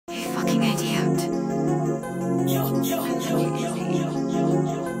Said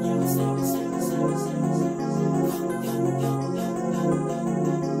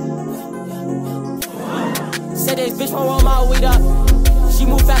this bitch won't roll my weed up. She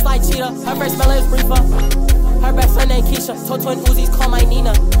move fast like cheetah. Her first smell is reefer. Her best friend named Keisha. Told twin Uzis, call my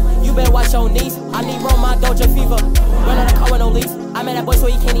Nina. You better watch your knees. I need roll my doja fever. Run out of car with no lease. I met that boy so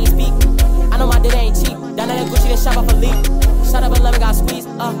he can't even speak. I know my dick ain't cheap. Down at that Gucci, then shop off a leak. Shot up 11, got squeezed.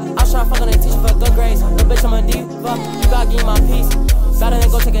 I was tryna fuck on the teacher for good grades. Little bitch, I'm a diva. You gotta give me my piece. Better than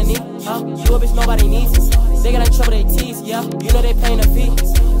go take a knee. You a bitch nobody needs. They got in trouble, they tease. Yeah, you know they paying a fee.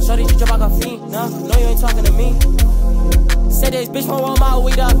 Shorty, you drop out her feet. No, you ain't talking to me. Said this bitch won't roll my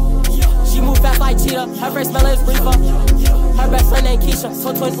weed up. She move fast like cheetah. Her first smell is reefer. Her best friend named Keisha.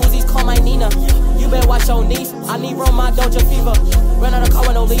 Told twin Uzis, call my Nina. You better watch your knees. I need roll my doja fever. Run out of car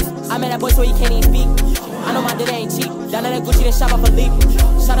with no lease. I met that boy so he can't even speak. I know my dick ain't cheap. Down at that Gucci, then shop off a leak.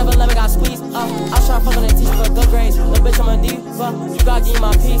 Shot